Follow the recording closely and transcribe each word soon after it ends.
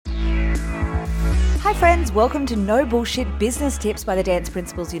Hi friends, welcome to No Bullshit Business Tips by the Dance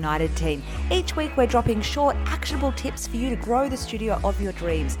Principles United team. Each week we're dropping short, actionable tips for you to grow the studio of your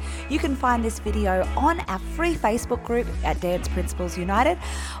dreams. You can find this video on our free Facebook group at Dance Principles United,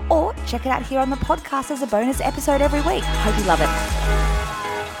 or check it out here on the podcast as a bonus episode every week. Hope you love it.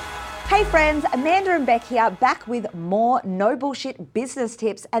 Hey friends, Amanda and Beck here, back with more no bullshit business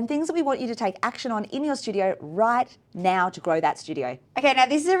tips and things that we want you to take action on in your studio right now to grow that studio. Okay, now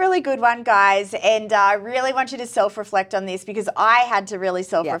this is a really good one, guys, and I really want you to self-reflect on this because I had to really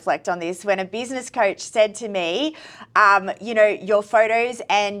self-reflect on this when a business coach said to me, your photos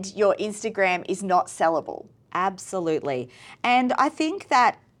and your Instagram is not sellable. Absolutely. And I think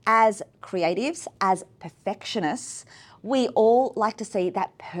that as creatives, as perfectionists, we all like to see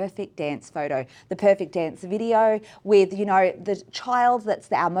that perfect dance photo, the perfect dance video with, the child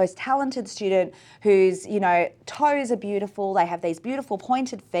that's our most talented student whose, toes are beautiful, they have these beautiful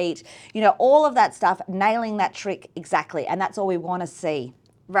pointed feet, all of that stuff, nailing that trick exactly. And that's all we want to see.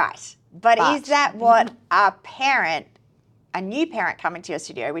 Right. But is that what a new parent coming to your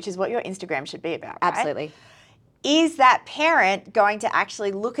studio, which is what your Instagram should be about, right? Absolutely. Is that parent going to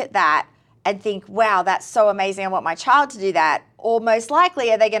actually look at that and think, wow, that's so amazing, I want my child to do that? Or most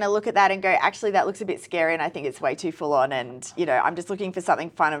likely, are they going to look at that and go, actually, that looks a bit scary and I think it's way too full on and, I'm just looking for something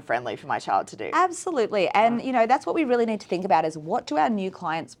fun and friendly for my child to do? Absolutely. And, that's what we really need to think about is what do our new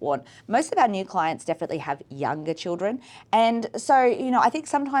clients want? Most of our new clients definitely have younger children. And so, I think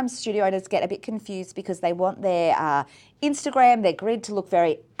sometimes studio owners get a bit confused because they want their Instagram, their grid to look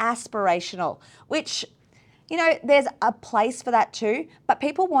very aspirational, which there's a place for that too, but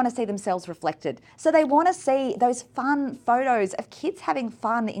people want to see themselves reflected. So they want to see those fun photos of kids having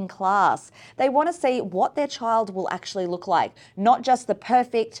fun in class. They want to see what their child will actually look like, not just the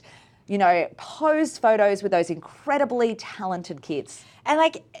perfect, posed photos with those incredibly talented kids. And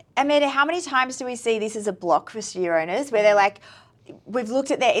Amanda, how many times do we see this as a block for studio owners where they're like, we've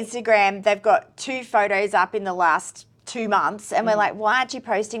looked at their Instagram, they've got 2 photos up in the last 2 months and we're like, why aren't you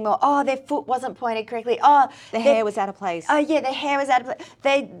posting more? Oh, their foot wasn't pointed correctly. Oh, their hair was out of place. Oh yeah, their hair was out of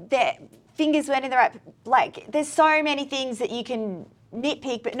place. Their fingers weren't in the right, there's so many things that you can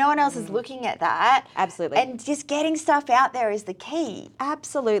nitpick, but no one else is looking at that. Absolutely. And just getting stuff out there is the key.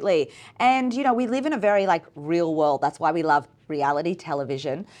 Absolutely. And, we live in a very real world. That's why we love reality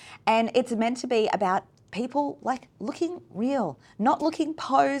television. And it's meant to be about people looking real, not looking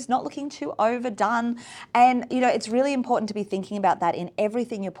posed, not looking too overdone. And, it's really important to be thinking about that in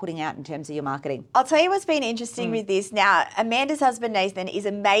everything you're putting out in terms of your marketing. I'll tell you what's been interesting with this. Now, Amanda's husband, Nathan, is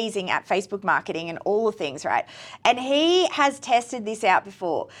amazing at Facebook marketing and all the things, right? And he has tested this out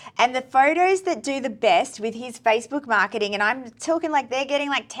before. And the photos that do the best with his Facebook marketing, and I'm talking they're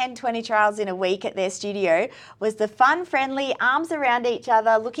getting 10, 20 trials in a week at their studio, was the fun, friendly, arms around each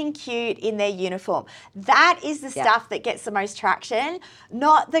other, looking cute in their uniform. That is the stuff that gets the most traction,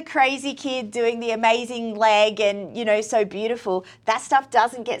 not the crazy kid doing the amazing leg and, so beautiful. That stuff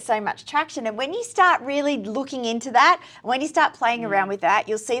doesn't get so much traction. And when you start really looking into that, when you start playing around with that,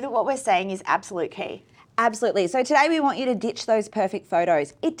 you'll see that what we're saying is absolute key. Absolutely. So today we want you to ditch those perfect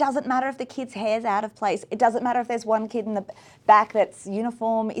photos. It doesn't matter if the kid's hair's out of place. It doesn't matter if there's one kid in the back that's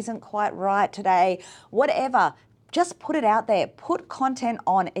uniform isn't quite right today. Whatever. Just put it out there. Put content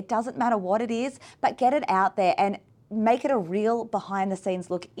on. It doesn't matter what it is, but get it out there and make it a real behind the scenes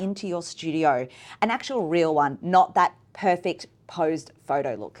look into your studio. An actual real one, not that perfect posed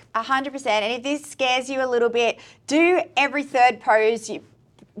photo look. 100%. And if this scares you a little bit, do every third pose,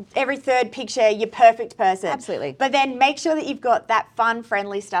 every third picture, your perfect person. Absolutely. But then make sure that you've got that fun,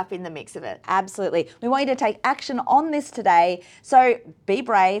 friendly stuff in the mix of it. Absolutely. We want you to take action on this today. So be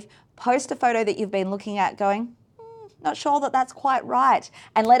brave. Post a photo that you've been looking at going, not sure that that's quite right.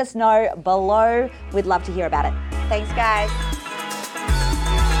 And let us know below. We'd love to hear about it. Thanks, guys.